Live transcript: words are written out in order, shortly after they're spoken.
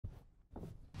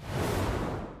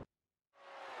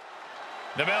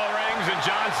The bell rings, and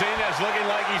John Cena is looking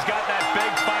like he's got that big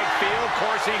fight feel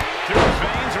coursing through his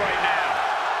veins right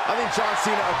now. I think John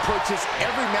Cena approaches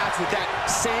every match with that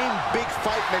same big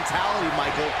fight mentality,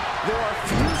 Michael. There are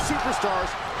few superstars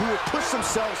who will push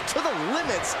themselves to the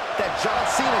limits that John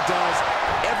Cena does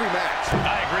every match.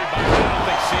 I agree, Bob. I don't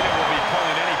think Cena will be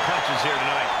pulling any punches here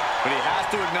tonight. But he has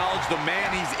to acknowledge the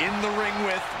man he's in the ring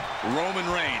with, Roman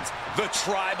Reigns, the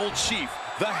tribal chief,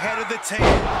 the head of the table,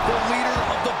 the leader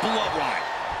of the bloodline.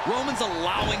 Roman's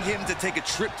allowing him to take a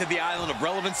trip to the island of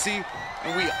relevancy,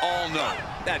 and we all know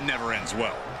that never ends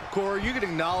well. Corey, you can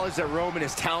acknowledge that Roman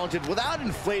is talented without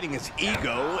inflating his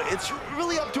ego. It's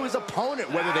really up to his opponent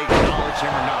whether they acknowledge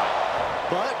him or not.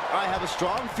 But I have a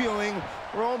strong feeling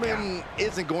Roman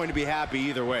isn't going to be happy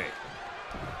either way.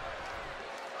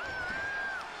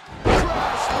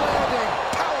 Crash landing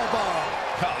powerbomb.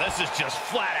 Oh, this is just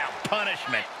flat-out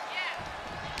punishment.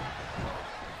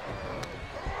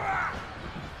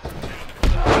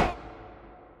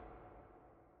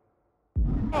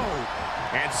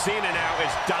 And Cena now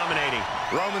is dominating.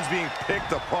 Roman's being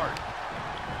picked apart.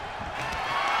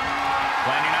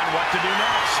 Planning on what to do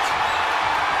next.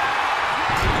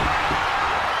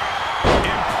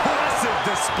 Impressive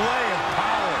display of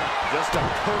power. Just a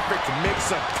perfect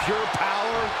mix of pure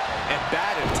power and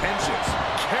bad intentions.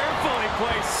 Carefully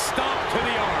placed stomp to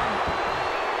the arm.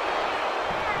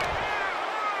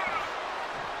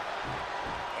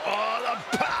 Oh, the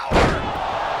power.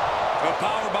 A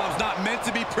powerbomb's not meant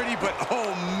to be pretty, but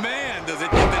oh man, does it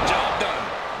get the job done.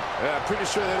 Yeah, I'm pretty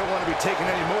sure they don't want to be taking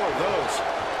any more of those.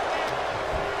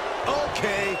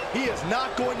 Okay, he is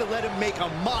not going to let him make a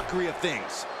mockery of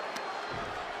things.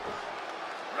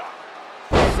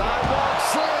 Sidewalk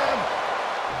slam.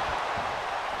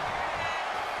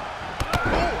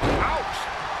 Oh, ouch.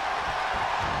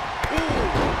 Ooh.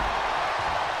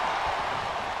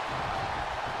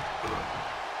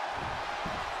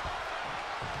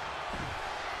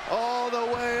 All the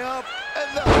way up, and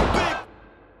the big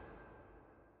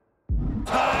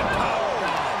Time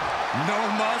powerbomb. No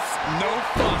muss, no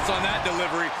fuss on that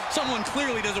delivery. Someone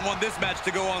clearly doesn't want this match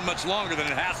to go on much longer than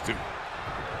it has to.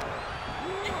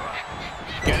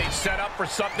 Getting set up for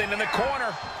something in the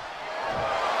corner.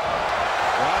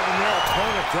 driving their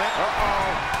opponent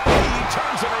down. He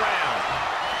turns it around.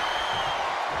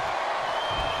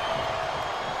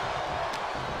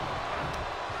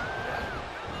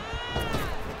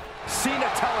 Cena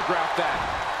telegraphed that.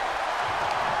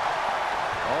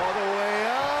 All the way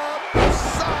up.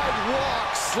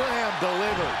 Sidewalk slam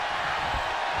delivered.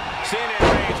 Cena and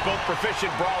Reigns, both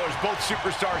proficient brawlers, both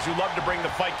superstars who love to bring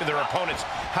the fight to their opponents.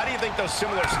 How do you think those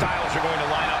similar styles are going to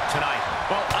line up tonight?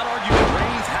 Well, I'd argue that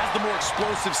Reigns has the more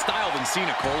explosive style than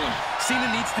Cena, Cole, and Cena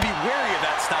needs to be wary of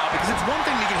that style because it's one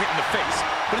thing to get hit in the face,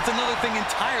 but it's another thing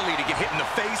entirely to get hit in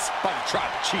the face by the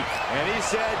tribal chief. And he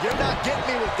said, "You're not getting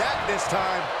me with that this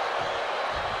time."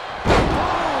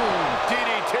 Boom!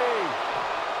 DDT.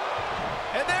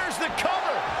 And there's the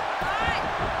cover.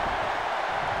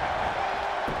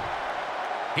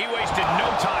 He wasted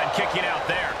no time kicking out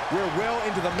there. We're well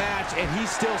into the match, and he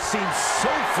still seems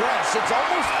so fresh. It's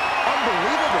almost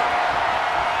unbelievable.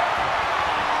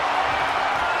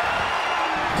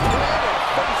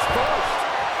 Face first.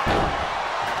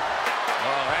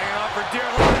 Oh, hanging on for dear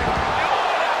life.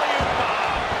 Oh, alley-oop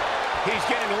bomb. He's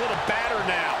getting a little battered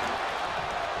now.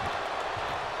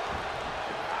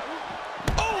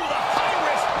 Oh, the high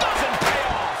risk doesn't pay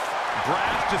off.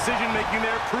 Brash decision-making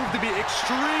there proved to be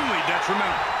extremely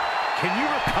detrimental. Can you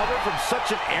recover from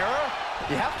such an error?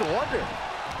 You have to wonder.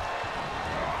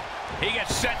 He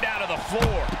gets sent down to the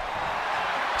floor.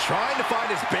 Trying to find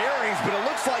his bearings, but it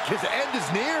looks like his end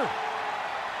is near.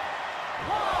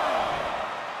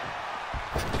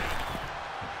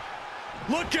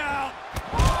 Look out!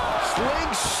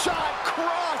 Slingshot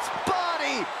cross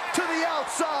body to the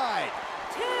outside.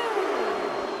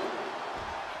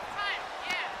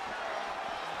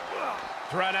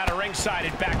 Thrown out of ringside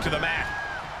and back to the mat.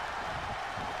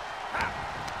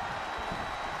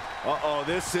 Uh-oh,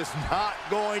 this is not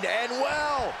going to end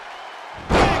well.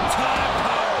 Big time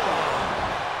powerbomb!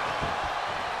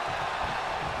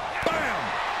 Bam!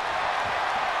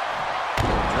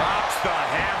 Drops the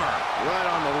hammer right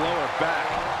on the lower back.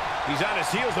 He's on his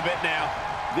heels a bit now.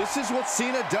 This is what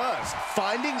Cena does,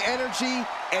 finding energy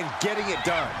and getting it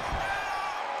done.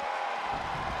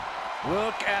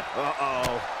 Look at,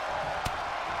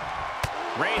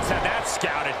 Reigns had that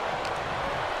scouted.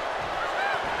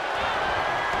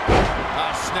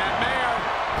 Snapmare.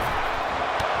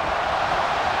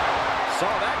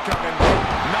 Saw that coming.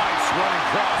 Nice running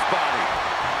crossbody.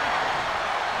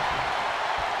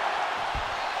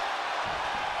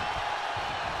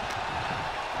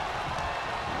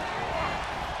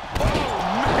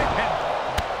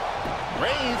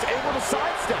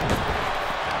 step.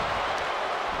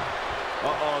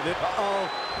 Uh-oh.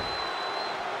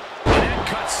 And that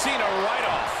cuts Cena right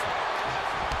off.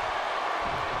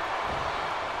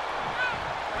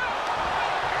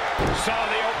 Saw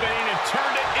the opening and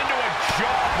turned it into a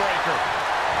jawbreaker.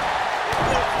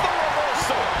 With the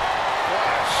reversal.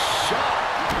 What a shot.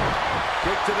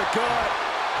 Kick to the gut.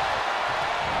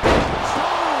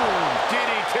 Boom.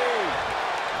 DDT.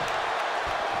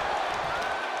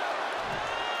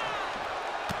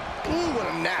 Ooh, what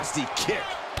a nasty kick.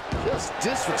 Just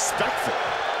disrespectful.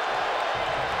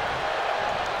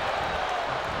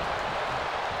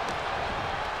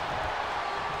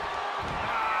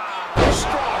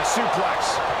 Strong suplex.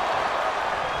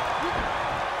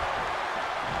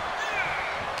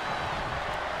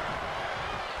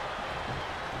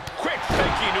 Quick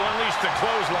thinking to unleash the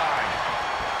clothesline.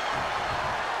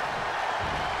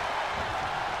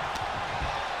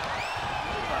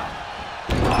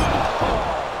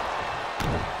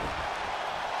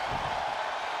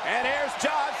 And here's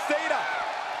John Cena.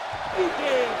 You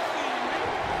can't see me.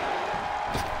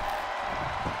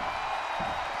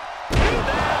 And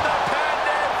the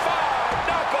patented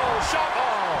five-knuckle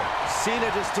shuffle. Cena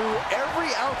just threw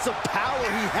every ounce of power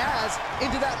he has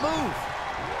into that move.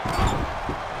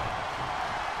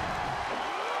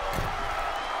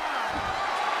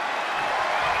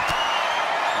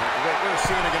 Where's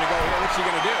Cena going to go here? What's he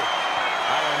going to do?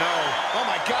 I don't know. Oh,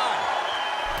 my God.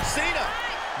 Cena.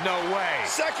 No way.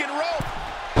 Second rope.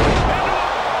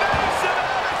 Massive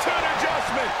attitude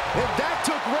adjustment. And that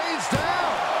took Reigns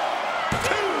down.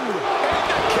 Two. And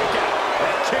the kick out.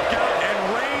 That kick out, and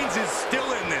Reigns is still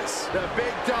in this. The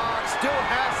big dog still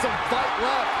has some fight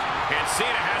left. And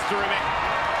Cena has to remain.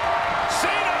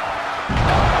 Cena.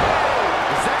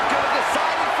 Is that going to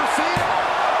decide it for Cena?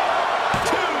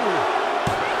 Two.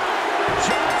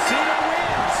 John Cena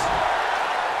wins.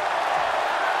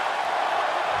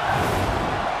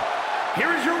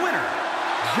 Here is your winner,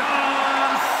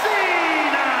 John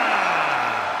Cena!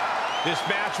 This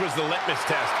match was the litmus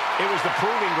test. It was the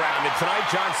proving ground, and tonight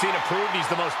John Cena proved he's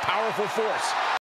the most powerful force